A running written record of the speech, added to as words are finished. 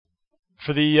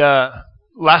For the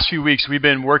last few weeks, we've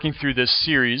been working through this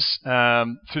series,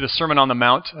 through the Sermon on the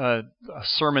Mount, a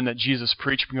sermon that Jesus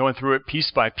preached, been going through it piece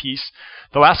by piece.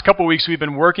 The last couple of weeks, we've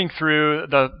been working through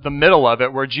the middle of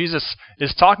it, where Jesus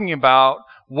is talking about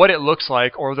what it looks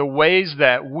like, or the ways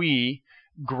that we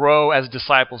grow as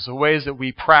disciples, the ways that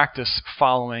we practice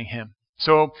following Him.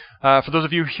 So, for those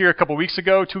of you here a couple weeks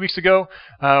ago, 2 weeks ago,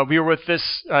 we were with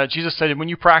this, Jesus said, when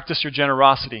you practice your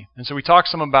generosity. And so we talked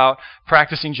some about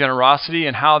practicing generosity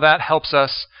and how that helps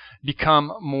us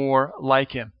become more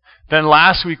like Him. Then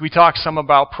last week we talked some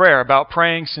about prayer, about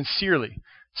praying sincerely,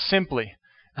 simply.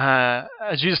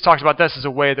 As Jesus talked about this as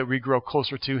a way that we grow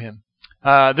closer to Him.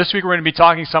 This week we're going to be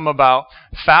talking some about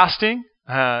fasting,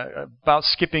 about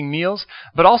skipping meals,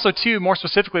 but also too, more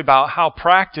specifically about how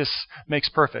practice makes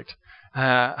perfect.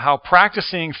 How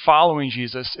practicing following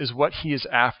Jesus is what He is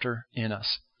after in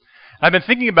us. I've been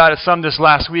thinking about it some this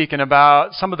last week and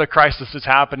about some of the crisis that's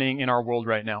happening in our world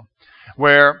right now,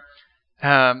 where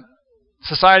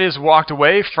society has walked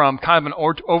away from kind of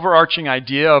an overarching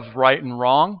idea of right and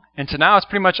wrong, and to now it's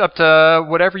pretty much up to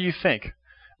whatever you think.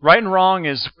 Right and wrong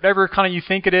is whatever kind of you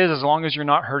think it is, as long as you're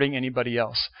not hurting anybody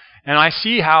else. And I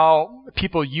see how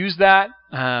people use that,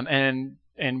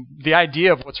 and the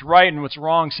idea of what's right and what's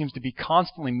wrong seems to be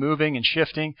constantly moving and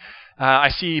shifting. I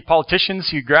see politicians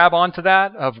who grab onto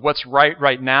that, of what's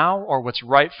right now, or what's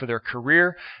right for their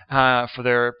career, for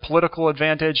their political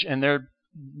advantage, and they're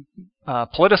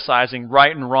politicizing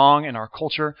right and wrong in our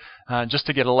culture just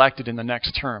to get elected in the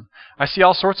next term. I see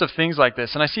all sorts of things like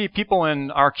this, and I see people in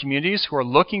our communities who are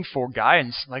looking for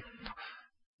guidance, like,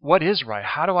 what is right?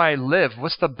 How do I live?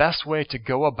 What's the best way to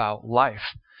go about life?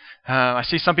 I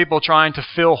see some people trying to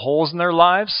fill holes in their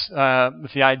lives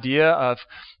with the idea of,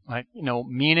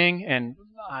 meaning, and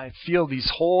I feel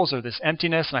these holes or this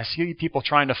emptiness, and I see people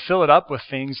trying to fill it up with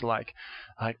things like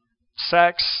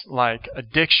sex, like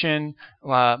addiction,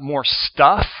 more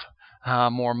stuff,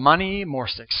 more money, more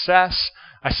success.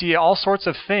 I see all sorts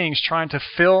of things trying to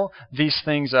fill these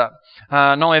things up.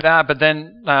 Not only that, but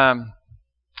then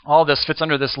all this fits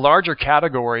under this larger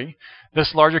category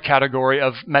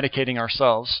of medicating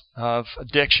ourselves, of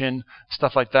addiction,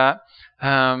 stuff like that.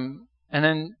 And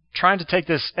then trying to take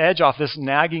this edge off, this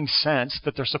nagging sense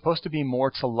that there's supposed to be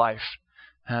more to life,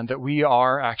 and that we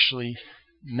are actually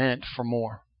meant for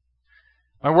more.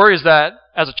 My worry is that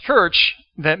as a church,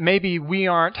 that maybe we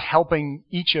aren't helping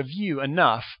each of you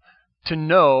enough to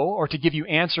know or to give you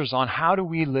answers on how do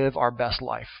we live our best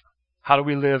life? How do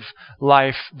we live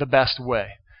life the best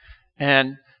way?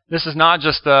 And this is not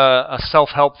just a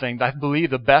self-help thing. I believe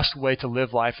the best way to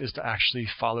live life is to actually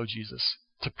follow Jesus,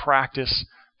 to practice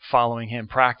following Him,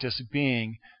 practice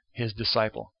being His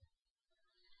disciple.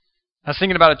 I was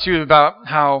thinking about it too, about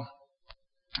how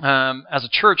as a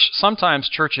church, sometimes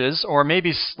churches, or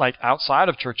maybe like outside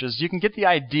of churches, you can get the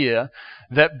idea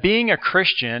that being a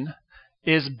Christian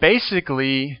is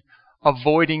basically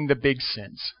avoiding the big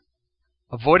sins,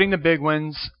 avoiding the big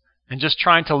ones, and just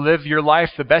trying to live your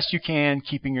life the best you can,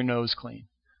 keeping your nose clean.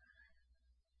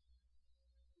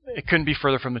 It couldn't be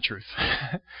further from the truth.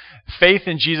 Faith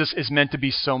in Jesus is meant to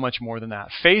be so much more than that.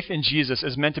 Faith in Jesus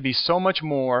is meant to be so much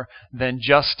more than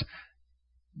just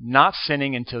not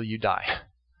sinning until you die.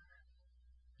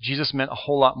 Jesus meant a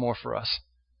whole lot more for us.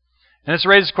 And this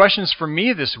raises questions for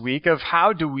me this week of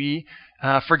how do we,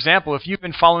 for example, if you've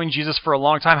been following Jesus for a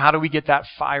long time, how do we get that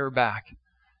fire back?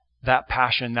 That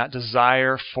passion, that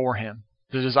desire for Him,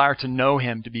 the desire to know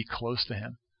Him, to be close to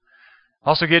Him.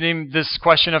 Also getting this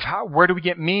question of where do we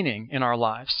get meaning in our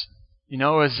lives?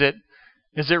 Is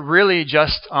it really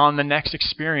just on the next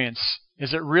experience?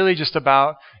 Is it really just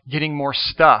about getting more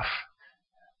stuff?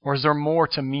 Or is there more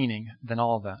to meaning than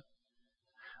all of that?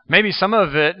 Maybe some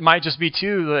of it might just be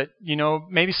too that,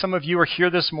 maybe some of you are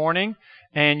here this morning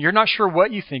and you're not sure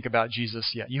what you think about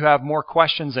Jesus yet. You have more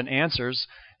questions than answers,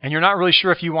 and you're not really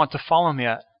sure if you want to follow Him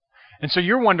yet. And so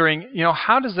you're wondering,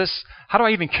 how do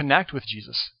I even connect with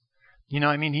Jesus? He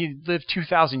lived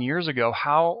 2,000 years ago.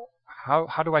 How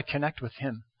do I connect with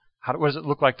Him? What does it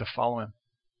look like to follow Him?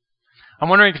 I'm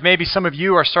wondering if maybe some of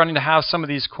you are starting to have some of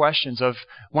these questions of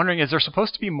wondering, is there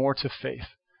supposed to be more to faith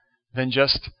than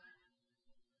just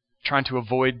trying to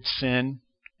avoid sin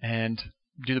and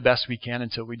do the best we can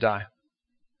until we die?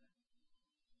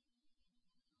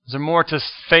 Is there more to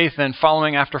faith than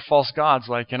following after false gods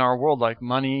like in our world, like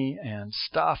money and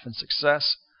stuff and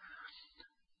success?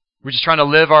 We're just trying to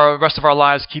live the rest of our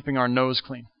lives keeping our nose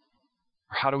clean.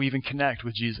 Or how do we even connect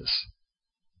with Jesus?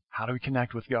 How do we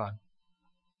connect with God?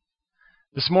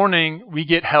 This morning, we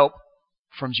get help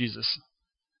from Jesus.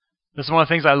 This is one of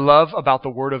the things I love about the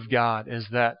Word of God, is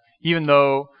that even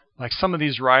though Like some of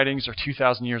these writings are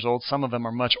 2,000 years old. Some of them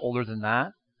are much older than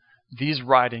that. These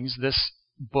writings, this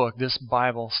book, this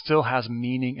Bible still has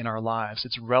meaning in our lives.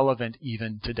 It's relevant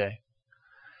even today.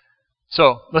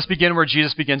 So let's begin where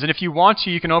Jesus begins. And if you want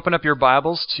to, you can open up your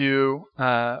Bibles to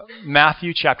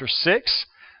Matthew chapter 6.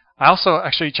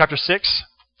 Chapter 6,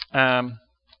 I'm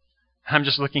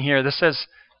just looking here. This says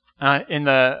in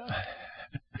the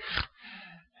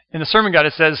sermon guide,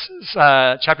 it says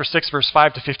chapter 6, verse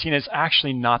 5 to 15. It's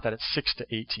actually not that. It's 6 to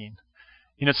 18.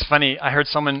 You know, it's funny. I heard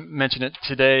someone mention it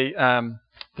today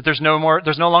that there's no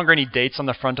longer any dates on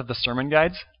the front of the sermon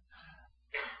guides.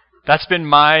 That's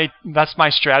my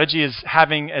strategy, is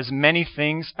having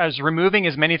removing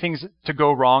as many things to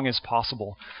go wrong as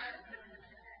possible.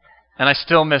 And I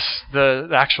still miss the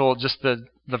actual, just the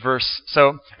verse.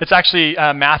 So it's actually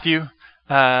Matthew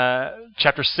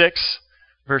chapter 6,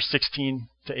 verse 16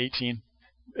 to 18.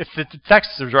 If the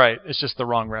text is right, it's just the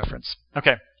wrong reference.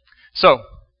 Okay, so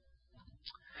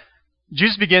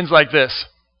Jesus begins like this.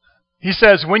 He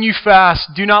says, "When you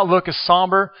fast, do not look as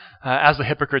somber as the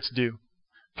hypocrites do,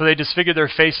 for they disfigure their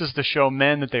faces to show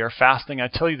men that they are fasting. I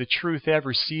tell you the truth, they have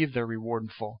received their reward in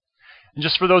full." And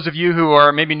just for those of you who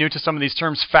are maybe new to some of these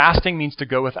terms, fasting means to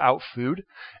go without food.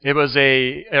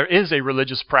 There is a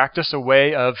religious practice, a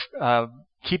way of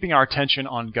keeping our attention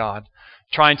on God,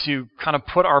 trying to kind of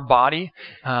put our body,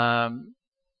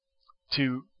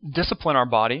 to discipline our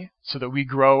body so that we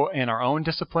grow in our own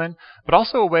discipline, but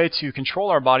also a way to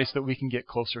control our body so that we can get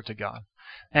closer to God.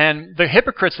 And the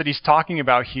hypocrites that he's talking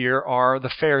about here are the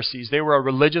Pharisees. They were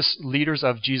religious leaders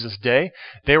of Jesus' day.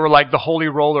 They were like the holy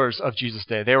rollers of Jesus'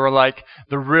 day. They were like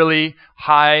the really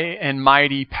high and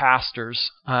mighty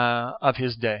pastors of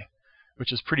his day,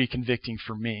 which is pretty convicting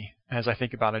for me as I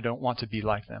think about it. I don't want to be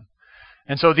like them.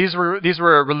 And so these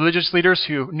were religious leaders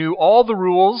who knew all the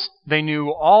rules, they knew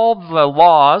all the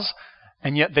laws,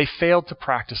 and yet they failed to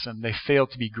practice them. They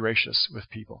failed to be gracious with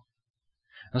people.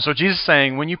 And so Jesus is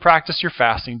saying, when you practice your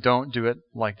fasting, don't do it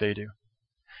like they do.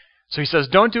 So he says,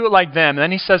 don't do it like them. And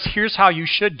then he says, here's how you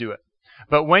should do it.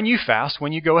 But when you fast,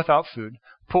 when you go without food,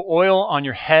 put oil on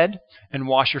your head and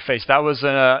wash your face. That was,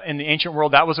 in the ancient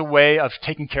world, that was a way of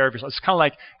taking care of yourself. It's kind of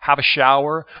like have a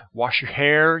shower, wash your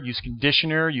hair, use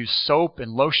conditioner, use soap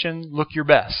and lotion, look your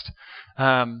best.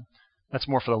 That's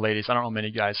more for the ladies. I don't know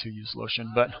many guys who use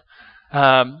lotion. But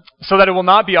so that it will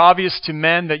not be obvious to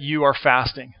men that you are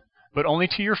fasting, but only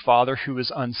to your Father who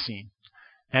is unseen.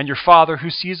 And your Father who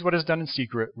sees what is done in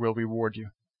secret will reward you.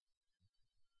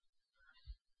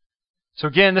 So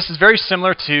again, this is very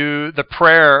similar to the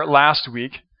prayer last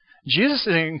week. Jesus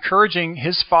is encouraging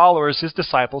his followers, his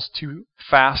disciples, to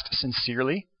fast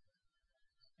sincerely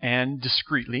and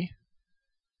discreetly,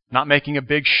 not making a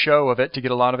big show of it to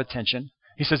get a lot of attention.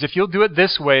 He says, if you'll do it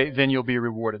this way, then you'll be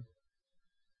rewarded.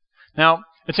 Now,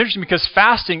 it's interesting because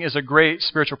fasting is a great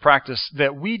spiritual practice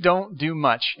that we don't do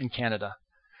much in Canada,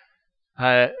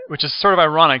 which is sort of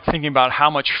ironic thinking about how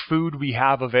much food we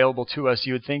have available to us.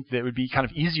 You would think that it would be kind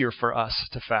of easier for us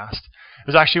to fast. It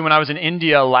was actually when I was in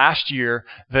India last year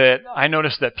that I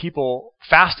noticed that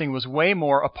fasting was way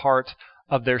more a part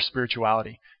of their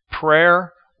spirituality.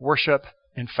 Prayer, worship,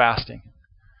 and fasting.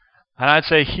 And I'd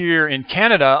say here in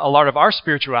Canada, a lot of our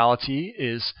spirituality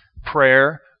is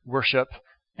prayer, worship,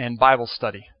 and Bible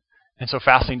study. And so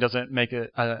fasting doesn't make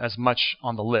it as much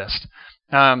on the list.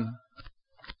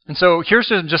 And so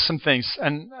here's just some things.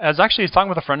 And as actually I was talking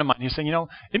with a friend of mine, he's saying,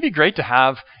 it'd be great to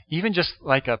have even just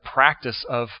like a practice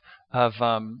of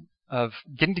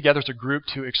getting together as a group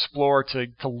to explore, to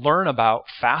learn about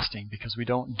fasting, because we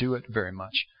don't do it very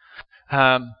much.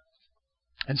 And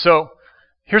so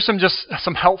here's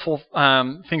some helpful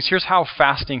things. Here's how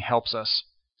fasting helps us.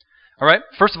 All right.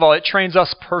 First of all, it trains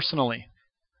us personally.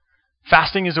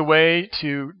 Fasting is a way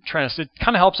to train us. It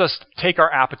kind of helps us take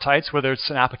our appetites, whether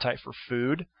it's an appetite for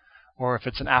food, or if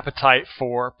it's an appetite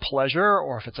for pleasure,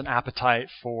 or if it's an appetite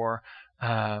for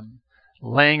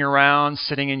laying around,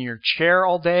 sitting in your chair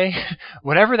all day,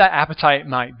 whatever that appetite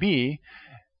might be,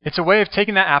 it's a way of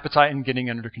taking that appetite and getting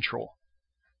under control.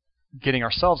 Getting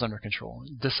ourselves under control,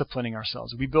 disciplining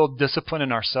ourselves. We build discipline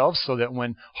in ourselves so that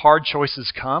when hard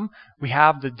choices come, we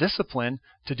have the discipline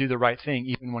to do the right thing,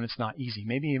 even when it's not easy.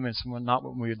 Maybe even it's not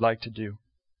what we would like to do.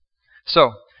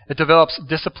 So it develops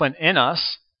discipline in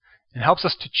us and helps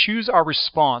us to choose our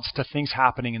response to things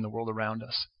happening in the world around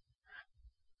us.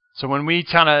 So when we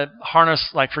kind of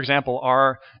harness, like for example,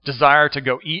 our desire to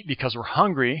go eat because we're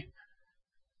hungry,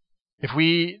 if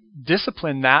we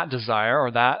discipline that desire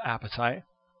or that appetite,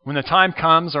 when the time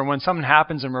comes or when something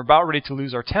happens and we're about ready to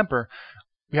lose our temper,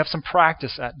 we have some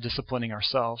practice at disciplining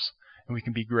ourselves, and we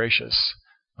can be gracious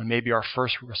when maybe our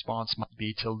first response might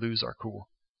be to lose our cool.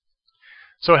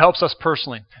 So it helps us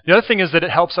personally. The other thing is that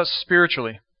it helps us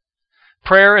spiritually.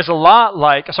 Fasting is a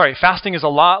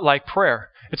lot like prayer.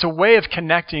 It's a way of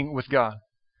connecting with God.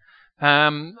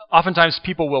 Oftentimes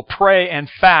people will pray and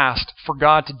fast for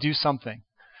God to do something.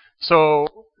 So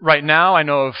right now I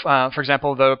know of, for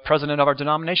example, the president of our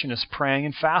denomination is praying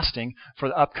and fasting for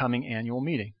the upcoming annual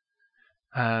meeting.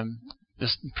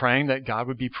 Just praying that God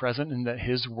would be present and that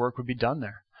His work would be done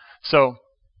there. So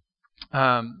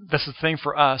this is the thing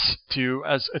for us to,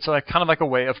 as it's like kind of like a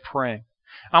way of praying.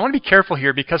 I want to be careful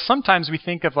here because sometimes we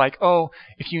think of like, oh,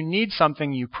 if you need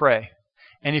something, you pray.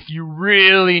 And if you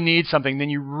really need something, then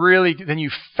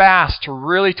you fast to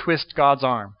really twist God's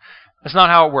arm. That's not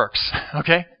how it works,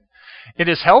 okay? It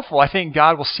is helpful. I think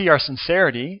God will see our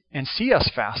sincerity and see us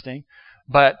fasting,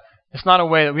 but it's not a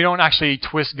way that we don't actually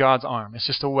twist God's arm. It's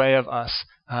just a way of us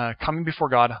coming before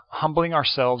God, humbling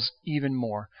ourselves even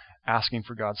more, asking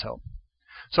for God's help.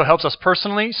 So it helps us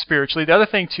personally, spiritually. The other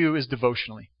thing, too, is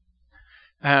devotionally.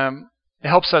 It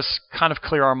helps us kind of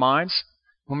clear our minds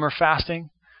when we're fasting.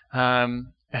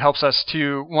 It helps us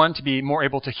to be more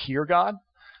able to hear God,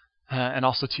 and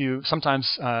also to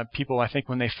sometimes people, I think,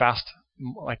 when they fast,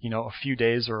 like a few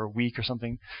days or a week or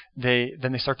something, they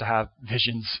start to have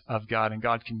visions of God, and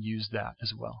God can use that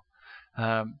as well.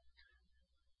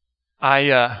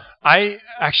 I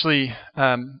actually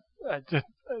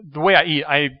the way I eat,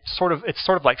 it's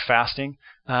sort of like fasting,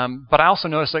 but I also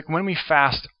notice like when we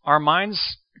fast, our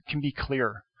minds can be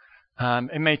clearer.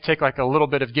 It may take like a little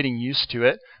bit of getting used to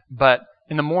it, but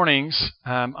in the mornings,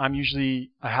 I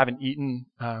haven't eaten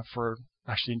for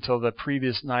actually until the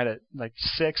previous night at like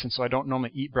 6, and so I don't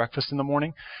normally eat breakfast in the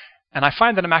morning. And I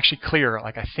find that I'm actually clearer.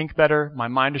 Like I think better, my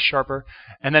mind is sharper.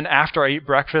 And then after I eat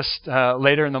breakfast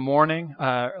later in the morning,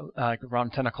 like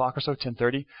around 10 o'clock or so,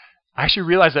 10:30, I actually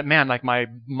realize that, man, like my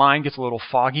mind gets a little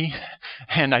foggy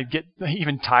and I get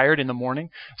even tired in the morning.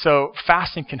 So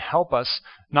fasting can help us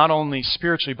not only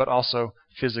spiritually but also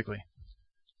physically.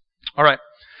 All right.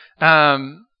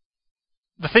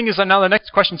 The thing is that now the next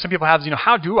question some people have is,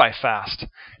 how do I fast?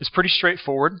 It's pretty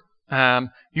straightforward.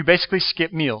 You basically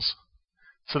skip meals.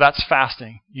 So that's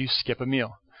fasting. You skip a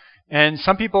meal. And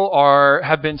some people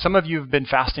some of you have been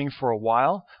fasting for a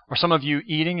while, or some of you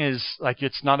eating is like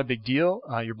it's not a big deal.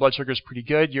 Your blood sugar is pretty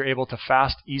good. You're able to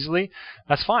fast easily.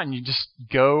 That's fine. You just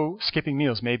go skipping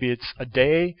meals. Maybe it's a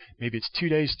day, maybe it's 2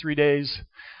 days, 3 days.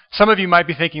 Some of you might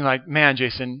be thinking like, man,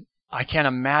 Jason, I can't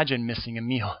imagine missing a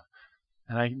meal.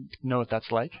 And I know what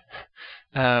that's like.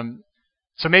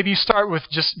 So maybe you start with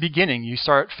just beginning. You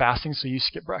start fasting, so you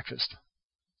skip breakfast.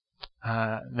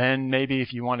 Then maybe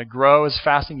if you want to grow as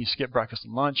fasting, you skip breakfast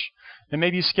and lunch. Then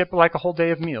maybe you skip like a whole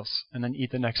day of meals and then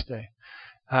eat the next day.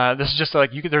 This is just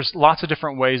like there's lots of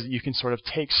different ways that you can sort of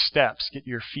take steps, get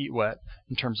your feet wet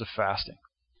in terms of fasting.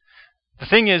 The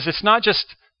thing is,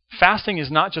 fasting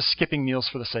is not just skipping meals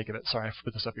for the sake of it. Sorry, I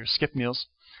put this up here. Skip meals.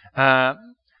 The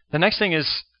next thing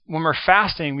is when we're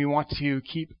fasting, we want to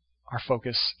keep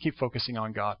focusing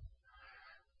on God.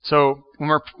 So when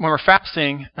we're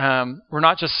fasting, we're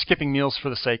not just skipping meals for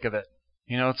the sake of it.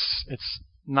 It's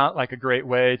not like a great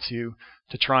way to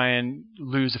try and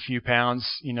lose a few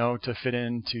pounds, to fit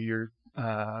into your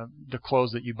the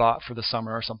clothes that you bought for the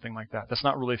summer or something like that. That's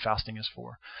not really fasting is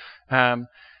for.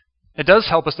 It does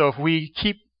help us though if we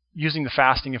keep using the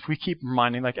fasting, if we keep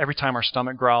reminding, like every time our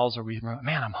stomach growls or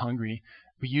man, I'm hungry,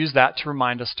 we use that to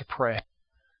remind us to pray.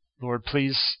 Lord,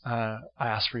 please, I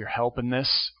ask for your help in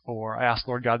this, or I ask,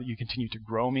 Lord God, that you continue to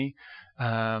grow me,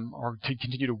 or to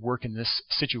continue to work in this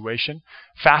situation.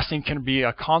 Fasting can be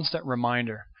a constant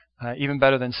reminder, even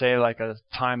better than, say, like a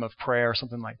time of prayer or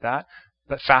something like that.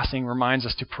 But fasting reminds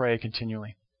us to pray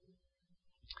continually.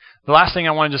 The last thing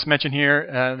I want to just mention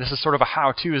here, this is sort of a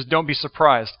how-to, is don't be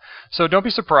surprised. So don't be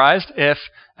surprised if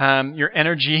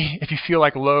if you feel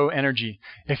like low energy.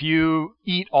 If you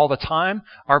eat all the time,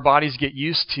 our bodies get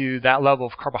used to that level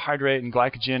of carbohydrate and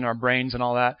glycogen, our brains and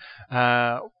all that.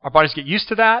 Our bodies get used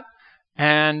to that.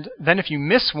 And then if you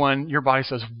miss one, your body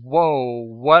says, whoa,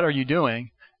 what are you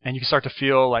doing? And you can start to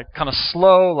feel like kind of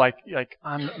slow, like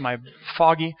I'm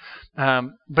foggy.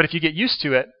 But if you get used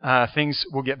to it, things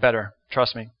will get better.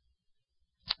 Trust me.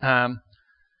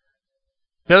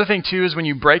 The other thing too is when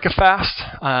you break a fast,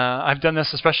 I've done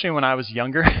this especially when I was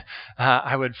younger.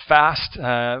 I would fast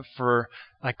for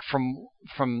like from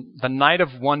the night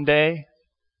of one day,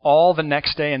 all the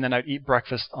next day, and then I'd eat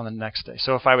breakfast on the next day.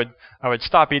 So if I would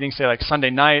stop eating, say like Sunday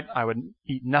night, I would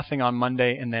eat nothing on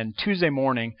Monday, and then Tuesday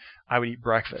morning I would eat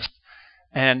breakfast.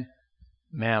 And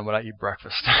man, would I eat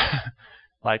breakfast?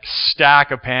 Like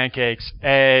stack of pancakes,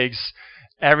 eggs,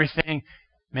 everything.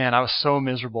 man, I was so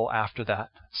miserable after that.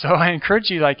 So I encourage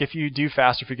you, like, if you do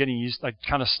fast, if you're getting used, like,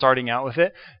 kind of starting out with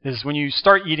it, is when you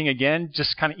start eating again,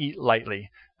 just kind of eat lightly,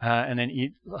 and then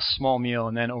eat a small meal,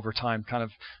 and then over time, kind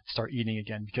of start eating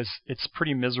again, because it's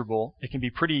pretty miserable. It can be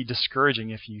pretty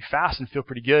discouraging if you fast and feel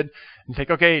pretty good, and think,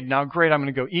 okay, now great, I'm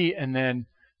going to go eat, and then,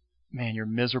 man, you're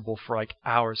miserable for like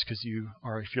hours because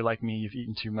if you're like me, you've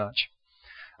eaten too much.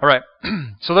 All right,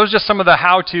 so those are just some of the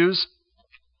how-tos.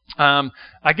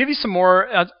 I give you some more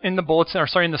in the bulletin,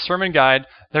 in the sermon guide.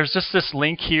 There's just this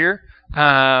link here.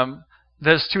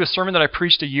 There's to a sermon that I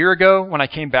preached a year ago when I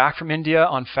came back from India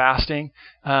on fasting.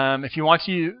 If you want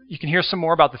to, you can hear some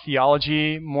more about the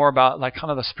theology, more about like kind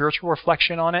of the spiritual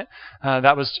reflection on it.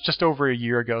 That was just over a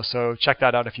year ago, so check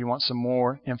that out if you want some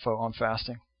more info on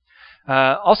fasting.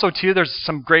 Also, too, there's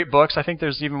some great books. I think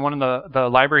there's even one in the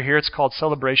library here. It's called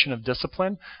Celebration of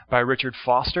Discipline by Richard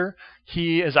Foster.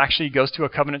 He goes to a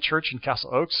covenant church in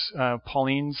Castle Oaks,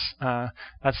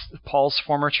 that's Paul's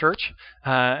former church.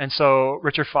 And so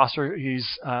Richard Foster,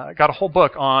 he's got a whole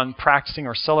book on practicing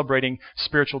or celebrating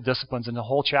spiritual disciplines and a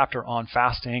whole chapter on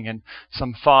fasting and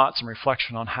some thoughts and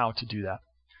reflection on how to do that.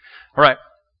 All right.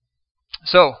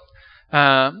 So,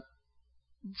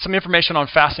 some information on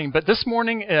fasting, but this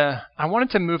morning I wanted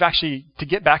to move actually to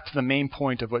get back to the main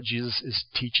point of what Jesus is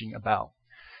teaching about.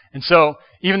 And so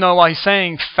even though while he's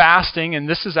saying fasting, and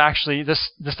this is actually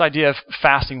this idea of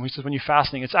fasting, which is when you're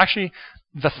fasting, it's actually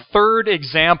the third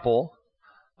example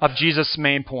of Jesus'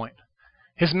 main point.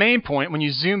 His main point, when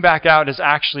you zoom back out, is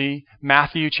actually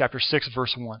Matthew chapter 6,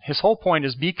 verse 1. His whole point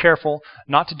is be careful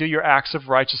not to do your acts of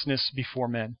righteousness before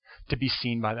men, to be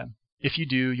seen by them. If you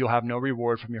do, you'll have no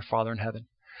reward from your Father in heaven.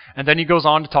 And then he goes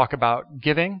on to talk about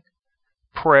giving,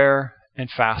 prayer, and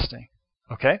fasting.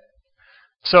 Okay?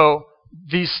 So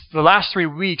the last 3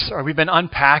 weeks, we've been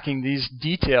unpacking these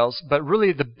details, but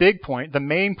really the big point, the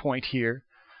main point here,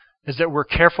 is that we're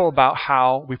careful about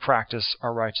how we practice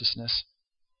our righteousness.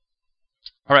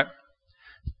 All right?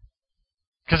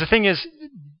 Because the thing is,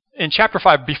 in chapter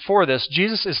 5, before this,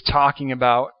 Jesus is talking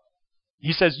about,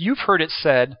 he says, you've heard it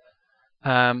said,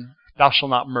 thou shalt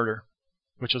not murder,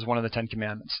 which is one of the 10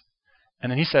 Commandments.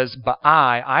 And then he says, but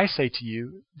I say to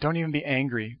you, don't even be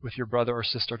angry with your brother or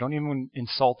sister. Don't even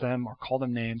insult them or call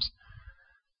them names.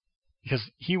 Because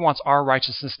he wants our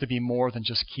righteousness to be more than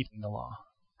just keeping the law.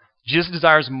 Jesus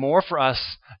desires more from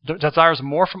us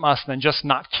than just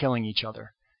not killing each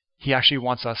other. He actually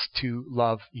wants us to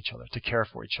love each other, to care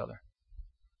for each other.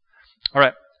 All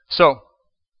right, so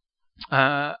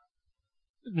I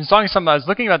was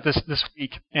looking at this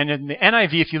week, and in the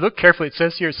NIV, if you look carefully, it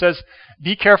says,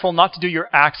 be careful not to do your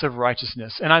acts of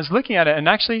righteousness. And I was looking at it, and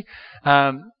actually,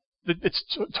 it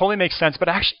totally makes sense, but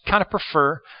I actually kind of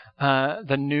prefer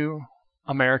the New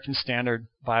American Standard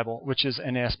Bible, which is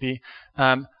NASB.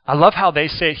 I love how they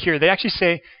say it here. They actually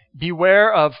say,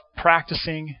 beware of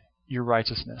practicing your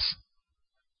righteousness.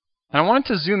 And I wanted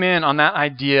to zoom in on that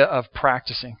idea of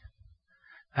practicing.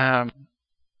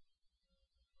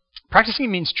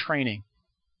 Practicing means training.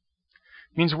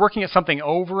 It means working at something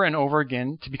over and over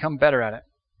again to become better at it.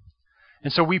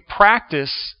 And so we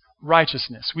practice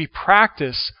righteousness. We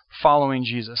practice following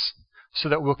Jesus so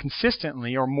that we'll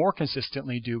consistently or more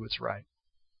consistently do what's right.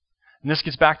 And this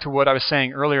gets back to what I was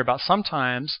saying earlier about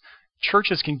sometimes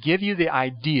churches can give you the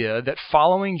idea that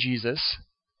following Jesus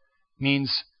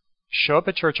means show up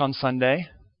at church on Sunday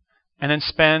and then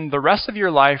spend the rest of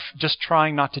your life just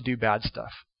trying not to do bad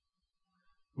stuff,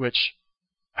 which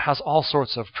has all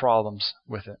sorts of problems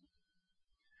with it.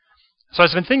 So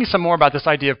I've been thinking some more about this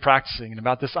idea of practicing and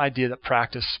about this idea that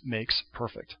practice makes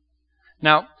perfect.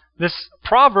 Now, this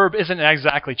proverb isn't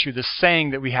exactly true, this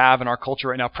saying that we have in our culture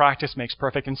right now, practice makes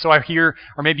perfect. And so I hear,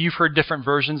 or maybe you've heard different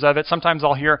versions of it, sometimes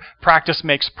I'll hear practice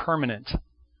makes permanent.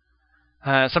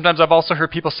 Sometimes I've also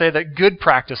heard people say that good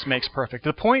practice makes perfect.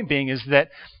 The point being is that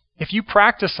if you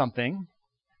practice something,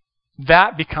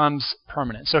 that becomes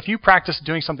permanent. So if you practice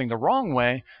doing something the wrong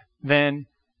way, then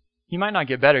you might not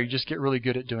get better. You just get really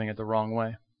good at doing it the wrong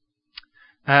way.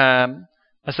 I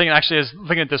was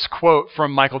looking at this quote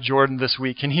from Michael Jordan this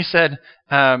week, and he said,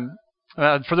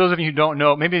 for those of you who don't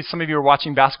know, maybe some of you are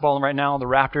watching basketball right now, the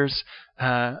Raptors.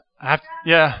 I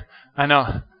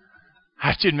know. I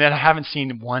have to admit, I haven't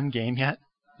seen one game yet.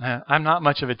 I'm not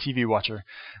much of a TV watcher.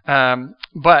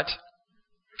 But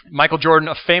Michael Jordan,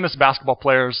 a famous basketball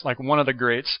player, like one of the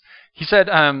greats, he said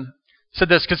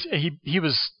this because he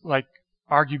was like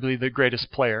arguably the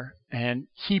greatest player, and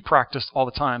he practiced all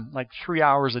the time, like 3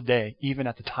 hours a day, even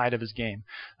at the height of his game.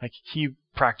 Like he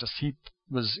practiced, he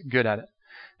was good at it.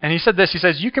 And he said this, he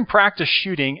says, you can practice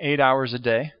shooting 8 hours a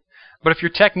day, but if your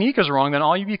technique is wrong, then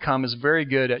all you become is very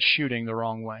good at shooting the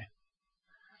wrong way.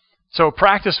 So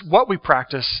what we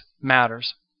practice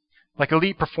matters. Like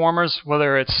elite performers,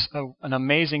 whether it's an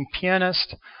amazing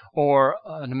pianist or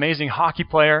an amazing hockey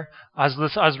player. I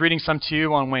was reading some to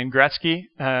you on Wayne Gretzky.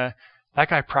 That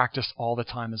guy practiced all the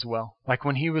time as well. Like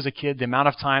when he was a kid, the amount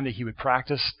of time that he would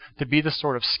practice to be the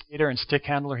sort of skater and stick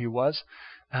handler he was,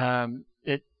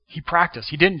 he practiced.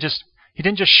 He didn't just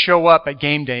show up at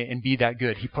game day and be that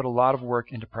good. He put a lot of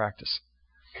work into practice.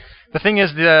 The thing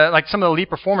is, like some of the elite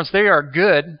performers, they are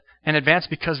good and advanced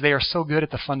because they are so good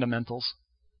at the fundamentals.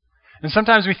 And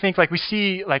sometimes we think, like we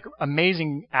see like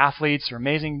amazing athletes or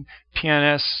amazing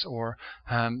pianists or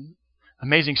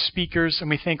amazing speakers, and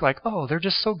we think like, oh, they're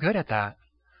just so good at that.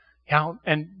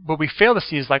 And what we fail to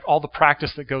see is like all the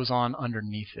practice that goes on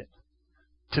underneath it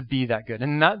to be that good.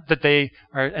 And not that they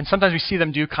are, and sometimes we see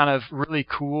them do kind of really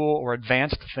cool or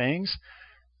advanced things.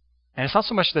 And it's not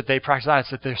so much that they practice that,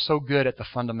 it's that they're so good at the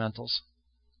fundamentals.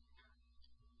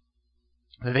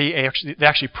 They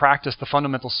actually practice the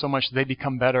fundamentals so much that they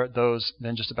become better at those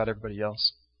than just about everybody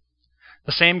else.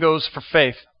 The same goes for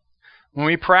faith. When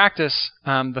we practice,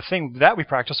 the thing that we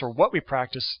practice or what we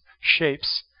practice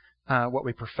shapes what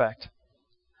we perfect.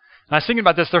 And I was thinking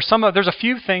about this. There's a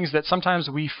few things that sometimes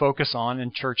we focus on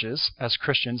in churches as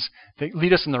Christians that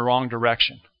lead us in the wrong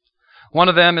direction. One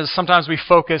of them is sometimes we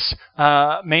focus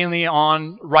mainly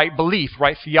on right belief,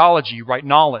 right theology, right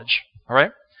knowledge. All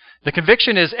right? The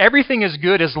conviction is everything is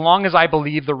good as long as I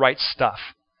believe the right stuff.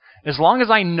 As long as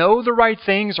I know the right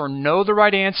things or know the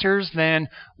right answers, then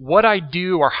what I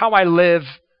do or how I live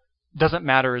doesn't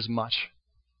matter as much.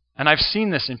 And I've seen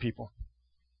this in people.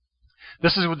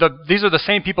 These are the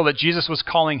same people that Jesus was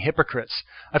calling hypocrites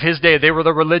of his day. They were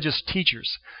the religious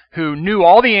teachers who knew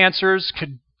all the answers,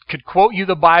 could quote you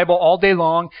the Bible all day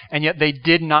long, and yet they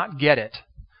did not get it.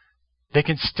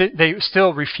 They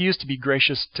still refuse to be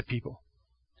gracious to people.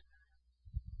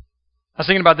 I was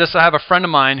thinking about this. I have a friend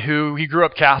of mine who he grew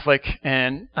up Catholic,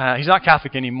 and he's not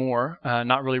Catholic anymore,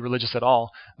 not really religious at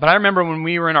all. But I remember when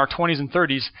we were in our 20s and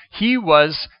 30s, he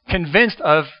was convinced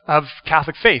of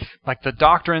Catholic faith, like the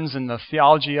doctrines and the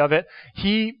theology of it.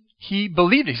 He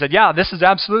believed it. He said, yeah, this is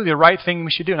absolutely the right thing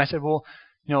we should do. And I said, well,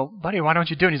 buddy, why don't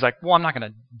you do it? And he's like, well, I'm not going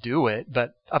to do it,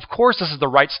 but of course this is the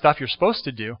right stuff you're supposed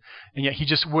to do. And yet he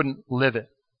just wouldn't live it.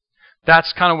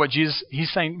 That's kind of what Jesus,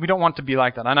 he's saying, we don't want to be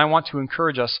like that. And I want to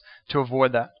encourage us to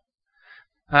avoid that.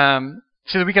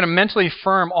 So that we can mentally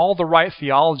affirm all the right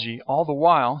theology, all the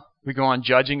while we go on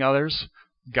judging others,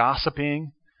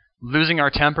 gossiping, losing our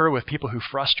temper with people who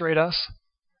frustrate us.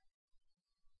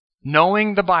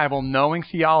 Knowing the Bible, knowing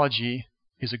theology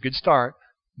is a good start,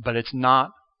 but it's not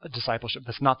a discipleship.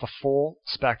 That's not the full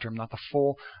spectrum, not the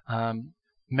full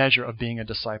measure of being a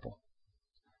disciple.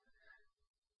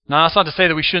 Now, that's not to say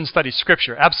that we shouldn't study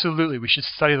Scripture. Absolutely, we should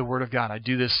study the Word of God. I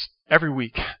do this every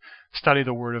week, study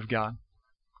the Word of God.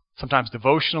 Sometimes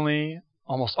devotionally,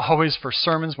 almost always for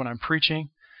sermons when I'm preaching.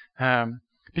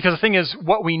 Because the thing is,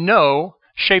 what we know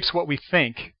shapes what we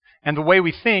think. And the way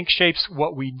we think shapes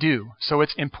what we do. So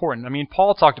it's important. I mean,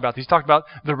 Paul talked about this. He talked about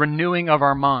the renewing of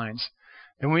our minds.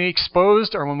 And when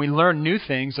we learn new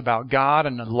things about God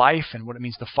and life and what it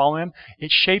means to follow Him,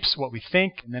 it shapes what we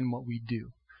think and then what we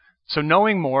do. So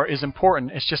knowing more is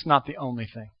important. It's just not the only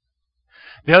thing.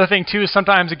 The other thing, too, is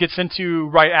sometimes it gets into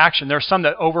right action. There are some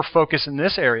that over-focus in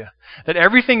this area. That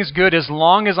everything is good as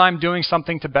long as I'm doing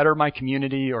something to better my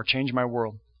community or change my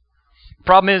world. The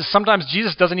problem is sometimes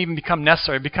Jesus doesn't even become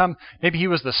necessary. Maybe He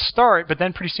was the start, but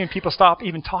then pretty soon people stop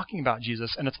even talking about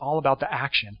Jesus, and it's all about the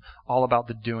action, all about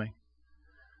the doing.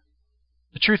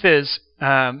 The truth is,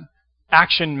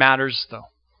 action matters, though.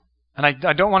 And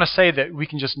I don't want to say that we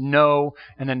can just know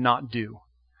and then not do.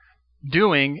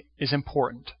 Doing is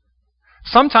important.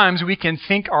 Sometimes we can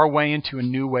think our way into a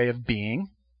new way of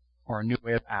being or a new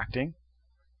way of acting.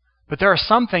 But there are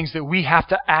some things that we have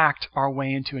to act our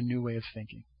way into a new way of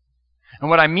thinking. And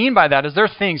what I mean by that is there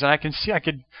are things, and I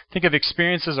could think of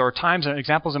experiences or times and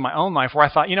examples in my own life where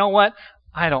I thought, you know what?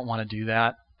 I don't want to do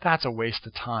that. That's a waste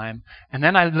of time. And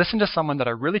then I listen to someone that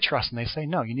I really trust and they say,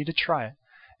 no, you need to try it.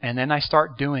 And then I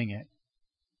start doing it.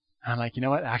 And I'm like, you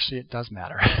know what? Actually, it does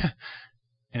matter.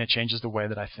 And it changes the way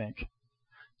that I think.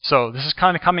 So this is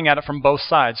kind of coming at it from both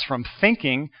sides, from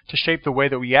thinking to shape the way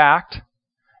that we act,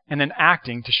 and then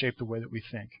acting to shape the way that we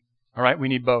think. All right? We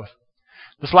need both.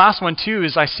 This last one, too,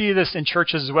 is I see this in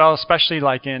churches as well, especially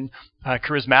like in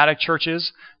charismatic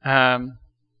churches, where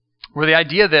the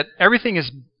idea that everything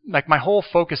is, like my whole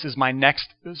focus is my next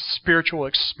spiritual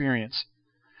experience.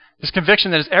 This conviction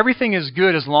that everything is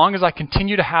good as long as I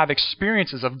continue to have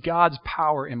experiences of God's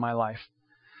power in my life.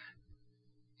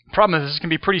 The problem is this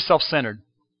can be pretty self-centered.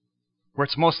 where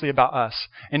it's mostly about us.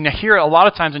 And I hear a lot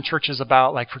of times in churches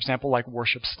about, like, for example, like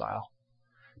worship style.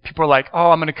 People are like,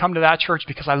 oh, I'm going to come to that church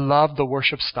because I love the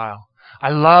worship style. I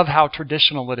love how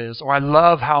traditional it is, or I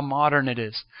love how modern it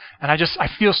is. And I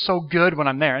feel so good when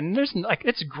I'm there. And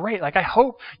it's great. Like, I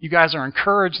hope you guys are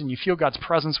encouraged and you feel God's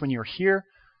presence when you're here.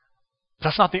 But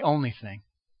that's not the only thing.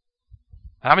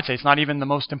 And I would say it's not even the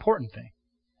most important thing.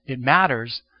 It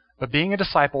matters, but being a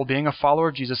disciple, being a follower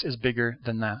of Jesus is bigger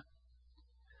than that.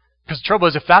 Because the trouble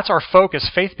is, if that's our focus,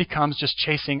 faith becomes just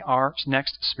chasing our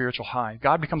next spiritual high.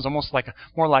 God becomes almost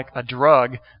more like a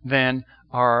drug than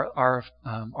our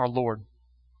Lord.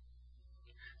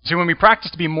 See, when we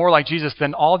practice to be more like Jesus,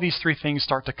 then all these three things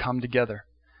start to come together.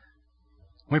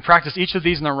 When we practice each of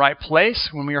these in the right place,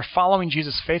 when we are following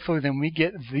Jesus faithfully, then we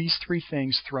get these three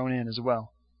things thrown in as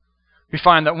well. We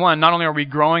find that, one, not only are we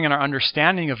growing in our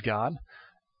understanding of God,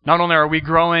 not only are we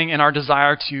growing in our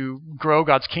desire to grow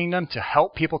God's kingdom, to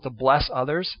help people, to bless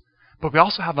others, but we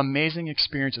also have amazing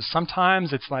experiences.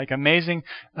 Sometimes it's like amazing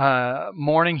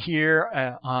morning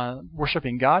here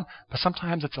worshiping God, but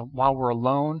sometimes it's while we're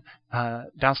alone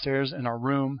downstairs in our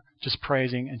room just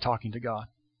praising and talking to God.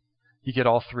 You get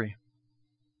all three.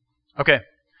 Okay,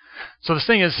 so this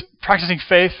thing is practicing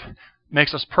faith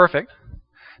makes us perfect.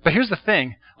 But here's the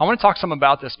thing. I want to talk some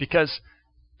about this because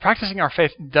practicing our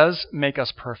faith does make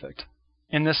us perfect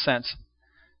in this sense,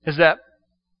 is that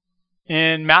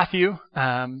in Matthew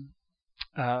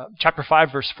chapter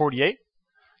 5, verse 48,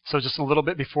 so just a little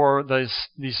bit before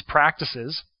these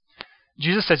practices,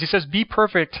 Jesus says, be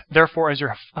perfect, therefore, as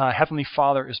your heavenly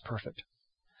Father is perfect.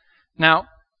 Now,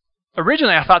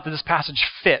 originally I thought that this passage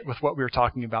fit with what we were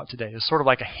talking about today. It's sort of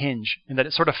like a hinge, in that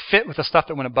it sort of fit with the stuff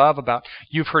that went above about,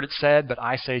 you've heard it said, but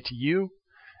I say to you.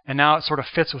 And now it sort of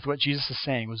fits with what Jesus is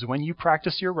saying, was when you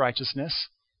practice your righteousness,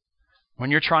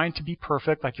 when you're trying to be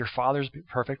perfect like your Father's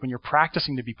perfect, when you're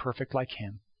practicing to be perfect like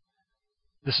Him,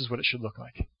 this is what it should look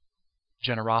like.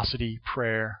 Generosity,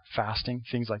 prayer, fasting,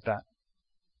 things like that.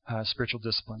 Spiritual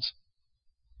disciplines.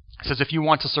 It says if you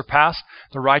want to surpass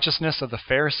the righteousness of the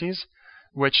Pharisees,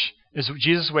 which is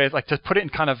Jesus' way, like to put it in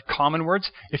kind of common words,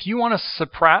 if you want to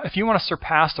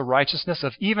surpass the righteousness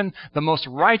of even the most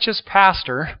righteous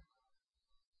pastor,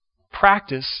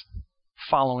 practice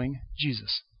following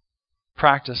Jesus.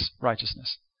 Practice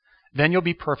righteousness. Then you'll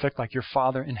be perfect like your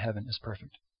Father in heaven is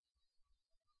perfect.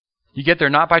 You get there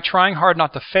not by trying hard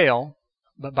not to fail,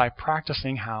 but by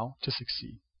practicing how to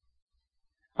succeed.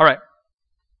 All right.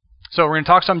 So we're going to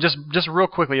talk some just real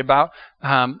quickly about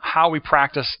how we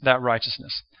practice that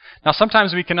righteousness. Now,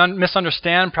 sometimes we can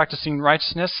misunderstand practicing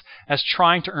righteousness as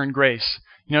trying to earn grace.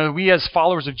 You know, we as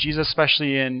followers of Jesus,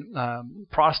 especially in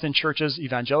Protestant churches,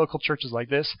 evangelical churches like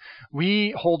this,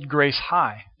 we hold grace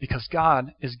high because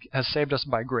God has saved us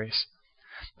by grace.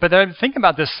 But then think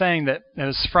about this saying that it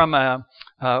was from a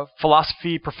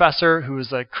philosophy professor who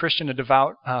was a Christian, a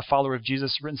devout follower of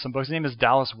Jesus, written some books. His name is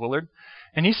Dallas Willard.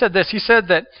 And he said this. He said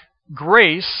that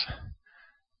grace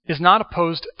is not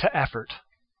opposed to effort.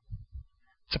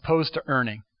 It's opposed to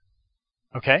earning.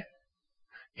 Okay?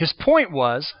 His point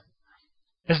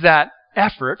is that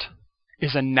effort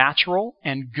is a natural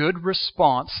and good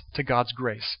response to God's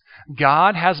grace.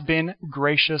 God has been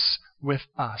gracious with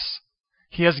us.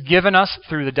 He has given us,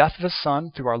 through the death of His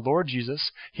Son, through our Lord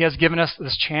Jesus, He has given us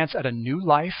this chance at a new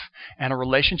life and a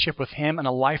relationship with Him and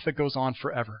a life that goes on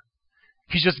forever.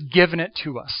 He's just given it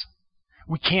to us.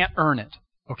 We can't earn it,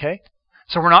 okay?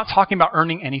 So we're not talking about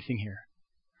earning anything here.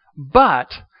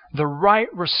 But the right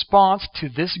response to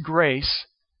this grace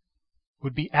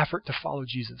would be effort to follow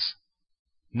Jesus.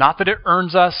 Not that it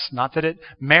earns us, not that it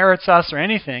merits us or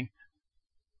anything,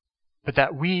 but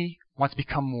that we want to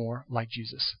become more like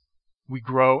Jesus. We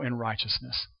grow in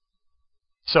righteousness.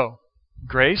 So,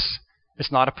 grace is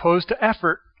not opposed to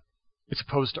effort, it's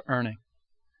opposed to earning.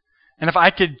 And if I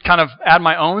could kind of add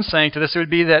my own saying to this, it would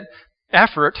be that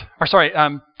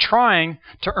trying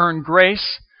to earn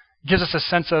grace gives us a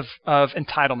sense of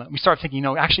entitlement. We start thinking,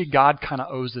 actually God kind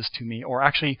of owes this to me. Or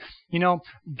actually,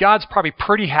 God's probably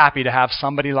pretty happy to have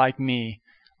somebody like me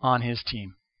on His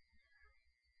team.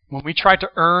 When we try to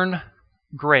earn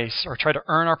grace or try to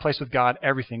earn our place with God,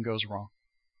 everything goes wrong.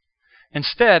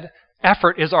 Instead,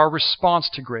 effort is our response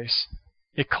to grace.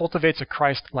 It cultivates a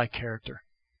Christ-like character.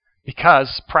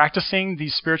 Because practicing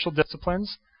these spiritual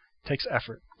disciplines takes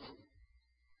effort.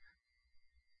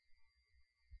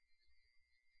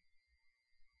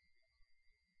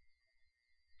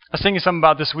 I was thinking something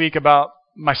about this week about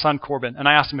my son Corbin, and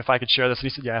I asked him if I could share this,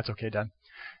 and he said, yeah, it's okay,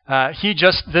 Dad. He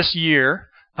just this year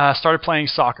started playing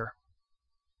soccer,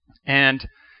 and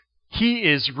he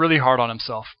is really hard on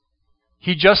himself.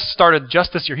 He just started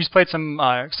just this year. He's played some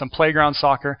playground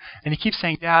soccer, and he keeps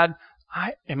saying, Dad,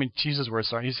 Jesus' words,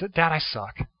 sorry. He said, Dad, I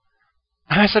suck.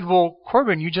 And I said, well,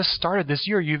 Corbin, you just started this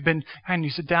year. And he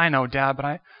said, Dad, I know, Dad, but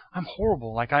I'm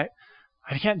horrible. Like, I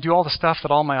can't do all the stuff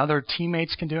that all my other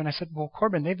teammates can do. And I said, well,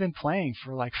 Corbin, they've been playing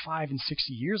for like 5 and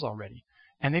 60 years already,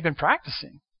 and they've been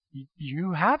practicing.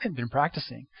 You haven't been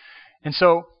practicing. And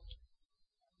so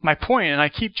my point, and I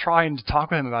keep trying to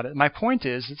talk with him about it, my point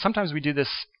is that sometimes we do this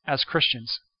as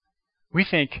Christians. We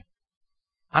think,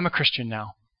 I'm a Christian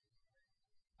now,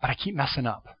 but I keep messing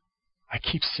up. I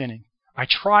keep sinning. I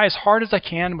try as hard as I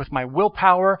can with my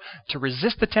willpower to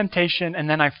resist the temptation, and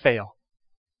then I fail.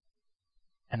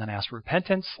 And then I ask for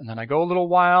repentance, and then I go a little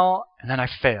while, and then I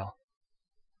fail.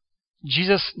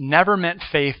 Jesus never meant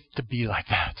faith to be like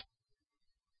that.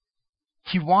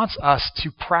 He wants us to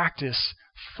practice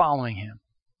following him,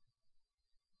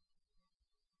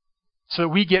 so that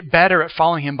we get better at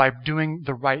following him by doing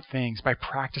the right things, by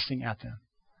practicing at them.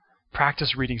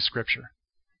 Practice reading Scripture.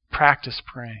 Practice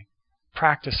praying.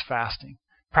 Practice fasting.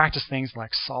 Practice things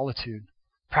like solitude.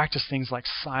 Practice things like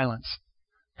silence.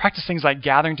 Practice things like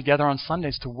gathering together on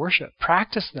Sundays to worship.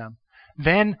 Practice them.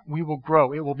 Then we will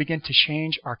grow. It will begin to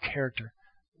change our character.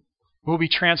 We'll be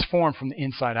transformed from the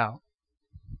inside out.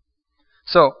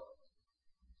 So,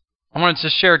 I wanted to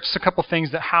share just a couple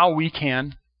things that how we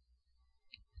can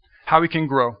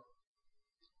grow.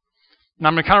 Now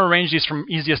I'm going to kind of arrange these from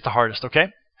easiest to hardest, okay?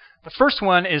 The first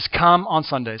one is come on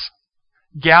Sundays.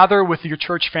 Gather with your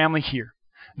church family here.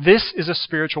 This is a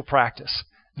spiritual practice.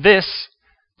 This,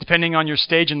 depending on your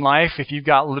stage in life, if you've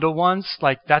got little ones,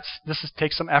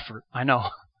 takes some effort, I know.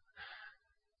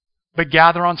 But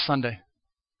gather on Sunday.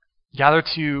 Gather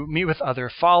to meet with other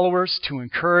followers, to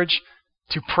encourage,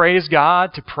 to praise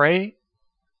God, to pray,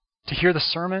 to hear the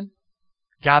sermon.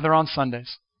 Gather on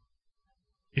Sundays.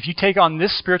 If you take on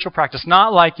this spiritual practice,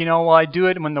 not like, I do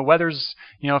it when the weather's,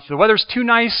 if the weather's too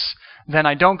nice, then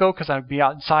I don't go because I'd be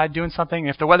outside doing something.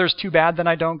 If the weather's too bad, then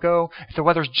I don't go. If the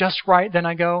weather's just right, then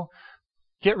I go.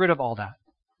 Get rid of all that.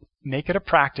 Make it a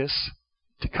practice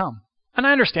to come. And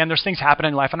I understand there's things happen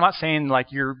in life. I'm not saying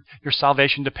like your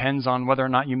salvation depends on whether or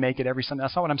not you make it every Sunday.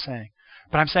 That's not what I'm saying.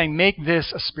 But I'm saying make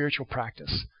this a spiritual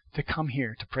practice to come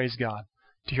here, to praise God,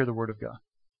 to hear the Word of God.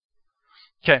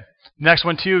 Okay, next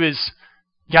one too is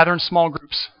gather in small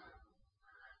groups.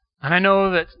 And I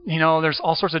know that, there's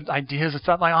all sorts of ideas. It's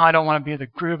not like, I don't want to be in the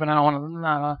group, and I don't want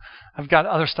to, I've got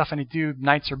other stuff I need to do.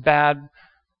 Nights are bad.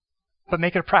 But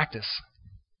make it a practice.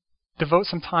 Devote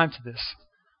some time to this.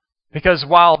 Because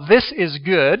while this is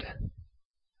good,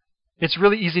 it's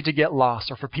really easy to get lost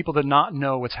or for people to not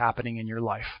know what's happening in your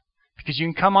life. Because you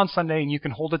can come on Sunday and you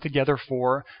can hold it together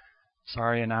for,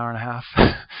 an hour and a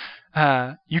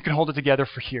half. You can hold it together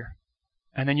for here.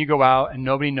 And then you go out and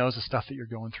nobody knows the stuff that you're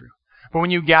going through. But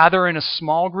when you gather in a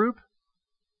small group,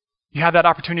 you have that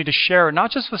opportunity to share,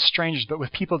 not just with strangers, but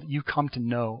with people that you come to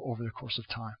know over the course of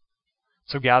time.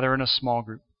 So gather in a small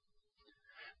group.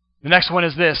 The next one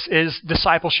is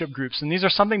discipleship groups. And these are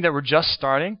something that we're just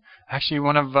starting. Actually,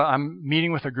 I'm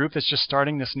meeting with a group that's just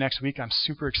starting this next week. I'm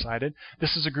super excited.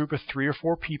 This is a group of 3 or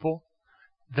 4 people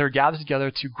that are gathered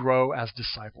together to grow as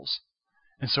disciples.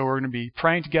 And so we're going to be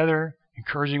praying together,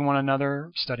 encouraging one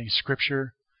another, studying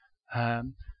Scripture.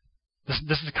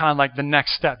 This is kind of like the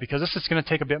next step, because this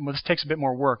takes a bit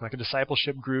more work. Like a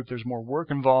discipleship group, there's more work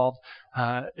involved.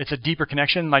 It's a deeper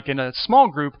connection. Like in a small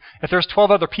group, if there's 12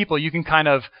 other people, you can kind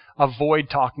of avoid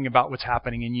talking about what's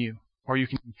happening in you. Or you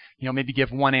can, maybe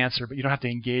give one answer, but you don't have to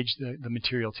engage the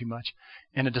material too much.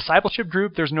 In a discipleship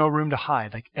group, there's no room to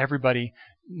hide. Like everybody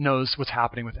knows what's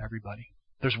happening with everybody.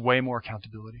 There's way more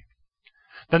accountability.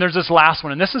 Then there's this last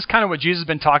one, and this is kind of what Jesus has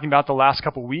been talking about the last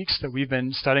couple weeks that we've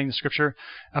been studying the Scripture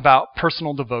about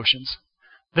personal devotions.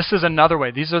 This is another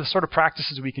way. These are the sort of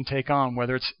practices we can take on,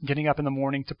 whether it's getting up in the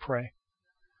morning to pray,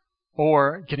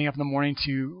 or getting up in the morning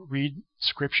to read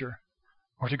Scripture,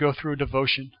 or to go through a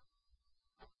devotion,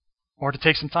 or to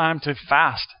take some time to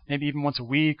fast, maybe even once a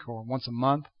week or once a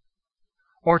month,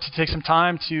 or to take some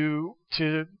time to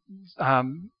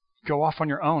go off on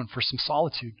your own for some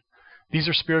solitude. These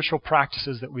are spiritual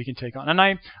practices that we can take on. And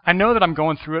I know that I'm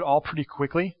going through it all pretty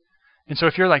quickly. And so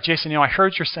if you're like, Jason, I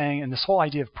heard you're saying, and this whole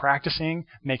idea of practicing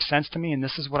makes sense to me, and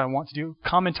this is what I want to do,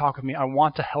 come and talk with me. I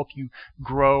want to help you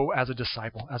grow as a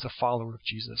disciple, as a follower of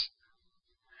Jesus.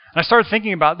 And I started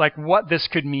thinking about what this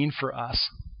could mean for us.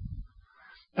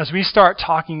 As we start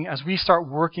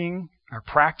working or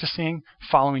practicing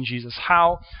following Jesus,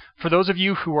 how, for those of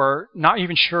you who are not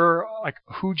even sure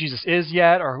who Jesus is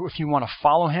yet, or if you want to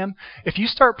follow him, if you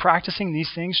start practicing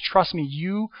these things, trust me,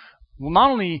 you will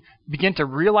not only begin to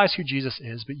realize who Jesus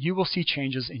is, but you will see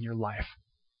changes in your life.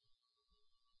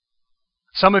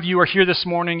 Some of you are here this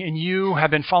morning and you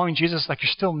have been following Jesus like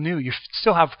you're still new. You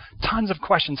still have tons of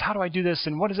questions. How do I do this?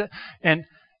 And what is it? And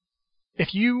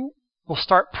if you will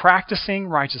start practicing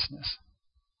righteousness,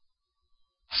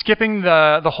 skipping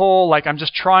the whole, like, I'm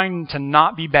just trying to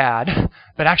not be bad,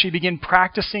 but actually begin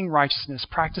practicing righteousness,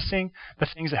 practicing the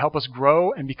things that help us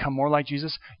grow and become more like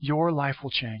Jesus, your life will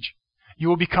change. You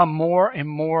will become more and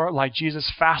more like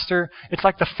Jesus faster. It's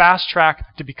like the fast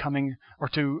track to becoming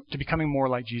more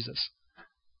like Jesus.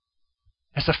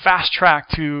 It's the fast track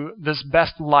to this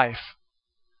best life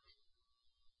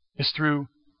is through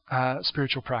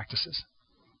spiritual practices.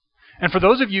 And for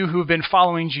those of you who have been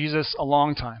following Jesus a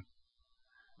long time,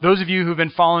 those of you who've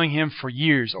been following him for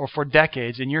years or for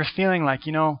decades, and you're feeling like,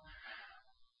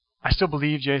 I still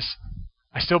believe, Jace.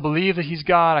 I still believe that he's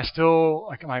God. I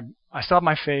still have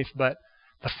my faith, but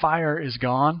the fire is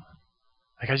gone.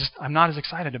 I'm not as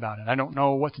excited about it. I don't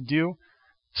know what to do.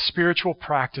 Spiritual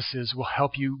practices will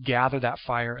help you gather that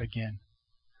fire again.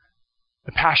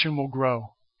 The passion will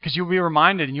grow because you'll be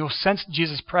reminded and you'll sense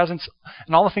Jesus' presence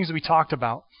and all the things that we talked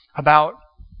about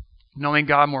knowing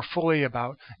God more fully,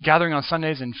 about gathering on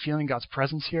Sundays and feeling God's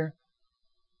presence here.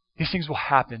 These things will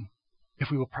happen if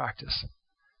we will practice.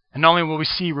 And not only will we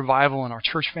see revival in our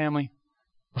church family,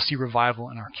 we'll see revival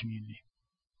in our community.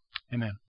 Amen.